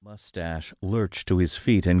Mustache lurched to his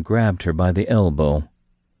feet and grabbed her by the elbow.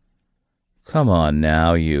 "Come on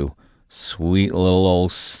now, you sweet little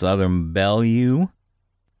old Southern belle, you."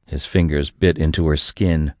 His fingers bit into her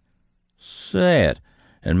skin. "Say it,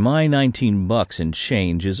 and my $19 and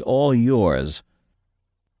change is all yours."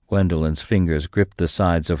 Gwendolyn's fingers gripped the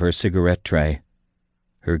sides of her cigarette tray.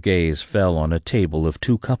 Her gaze fell on a table of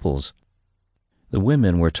two couples. The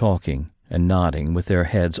women were talking and nodding with their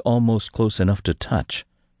heads almost close enough to touch,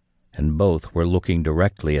 and both were looking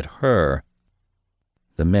directly at her.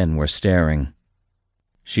 The men were staring.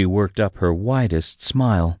 She worked up her widest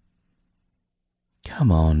smile.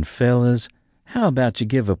 "Come on, fellas, how about you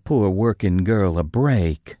give a poor working girl a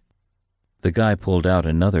break?" The guy pulled out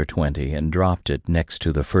another 20 and dropped it next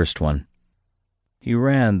to the first one. He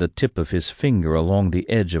ran the tip of his finger along the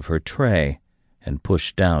edge of her tray and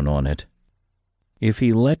pushed down on it. If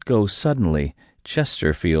he let go suddenly,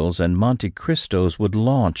 Chesterfields and Monte Cristos would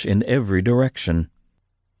launch in every direction.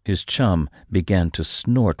 His chum began to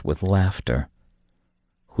snort with laughter.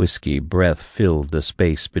 Whiskey breath filled the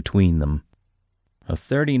space between them. "A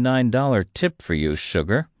 $39 tip for you,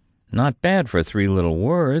 sugar. Not bad for 3 little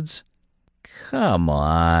words. Come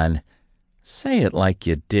on. Say it like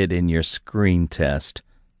you did in your screen test.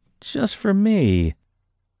 Just for me."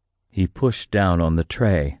 He pushed down on the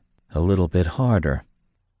tray a little bit harder.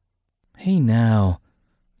 "Hey now,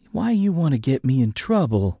 why you want to get me in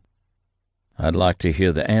trouble?" "I'd like to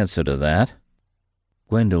hear the answer to that."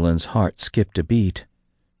 Gwendolyn's heart skipped a beat.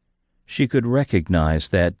 She could recognize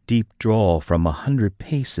that deep drawl from 100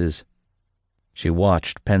 paces. She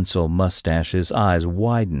watched Pencil Mustache's eyes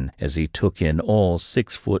widen as he took in all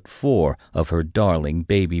 6'4" of her darling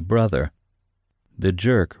baby brother. The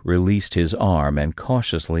jerk released his arm and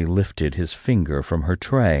cautiously lifted his finger from her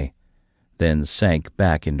tray, then sank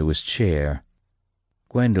back into his chair.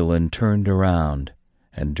 Gwendolyn turned around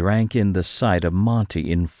and drank in the sight of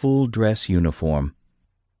Monty in full dress uniform.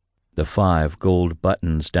 The 5 gold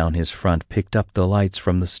buttons down his front picked up the lights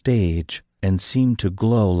from the stage and seemed to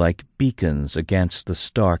glow like beacons against the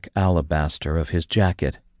stark alabaster of his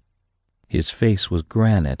jacket. His face was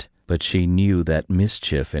granite, but she knew that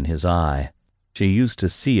mischief in his eye. She used to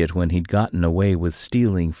see it when he'd gotten away with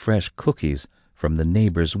stealing fresh cookies from the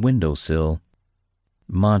neighbor's windowsill.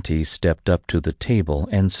 Monty stepped up to the table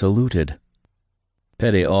and saluted.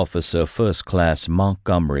 "Petty Officer First Class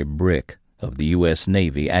Montgomery Brick of the U.S.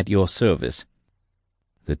 Navy at your service."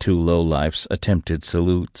 The two lowlifes attempted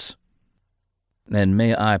salutes. "And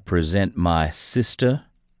may I present my sister,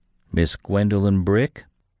 Miss Gwendolyn Brick?"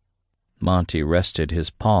 Monty rested his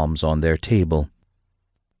palms on their table.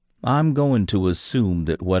 "I'm going to assume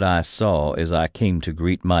that what I saw as I came to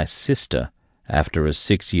greet my sister after a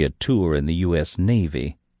 6-year tour in the U.S.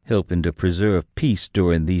 Navy, helping to preserve peace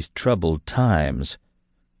during these troubled times,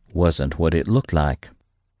 wasn't what it looked like."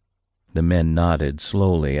 The men nodded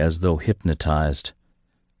slowly as though hypnotized.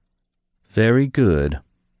 "Very good."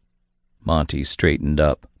 Monty straightened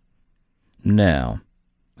up. "Now,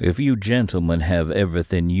 if you gentlemen have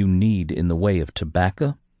everything you need in the way of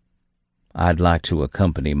tobacco, I'd like to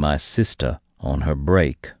accompany my sister on her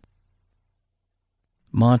break."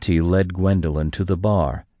 Monty led Gwendolyn to the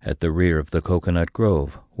bar at the rear of the Coconut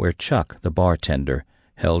Grove, where Chuck, the bartender,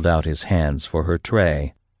 held out his hands for her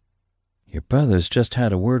tray. "Your brother's just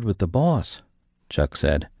had a word with the boss," Chuck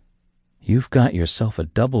said. "You've got yourself a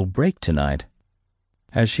double break tonight."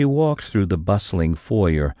 As she walked through the bustling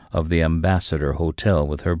foyer of the Ambassador Hotel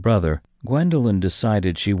with her brother, Gwendolyn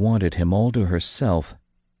decided she wanted him all to herself.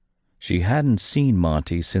 She hadn't seen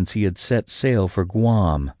Monty since he had set sail for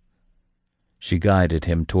Guam. She guided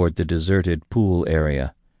him toward the deserted pool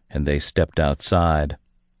area, and they stepped outside.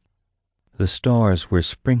 The stars were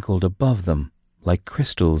sprinkled above them like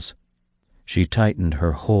crystals. She tightened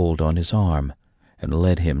her hold on his arm and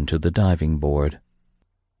led him to the diving board.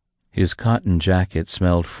 His cotton jacket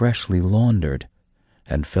smelled freshly laundered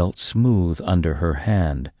and felt smooth under her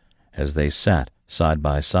hand as they sat side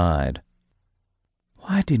by side.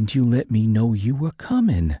 "Why didn't you let me know you were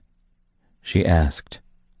coming?" she asked.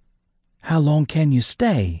 "How long can you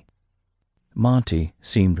stay?" Monty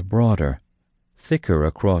seemed broader, thicker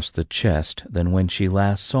across the chest than when she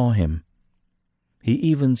last saw him. He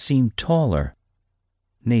even seemed taller.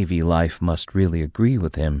 Navy life must really agree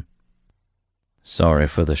with him. "Sorry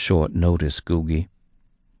for the short notice, Googie,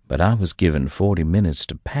 but I was given 40 minutes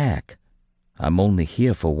to pack. I'm only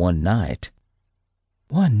here for 1 night."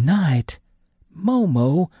 "1 night?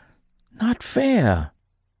 Momo, not fair."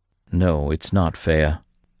 "No, it's not fair,"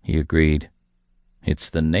 he agreed. "It's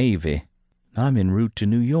the Navy. I'm en route to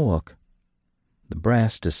New York. The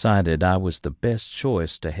brass decided I was the best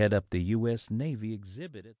choice to head up the U.S. Navy exhibit at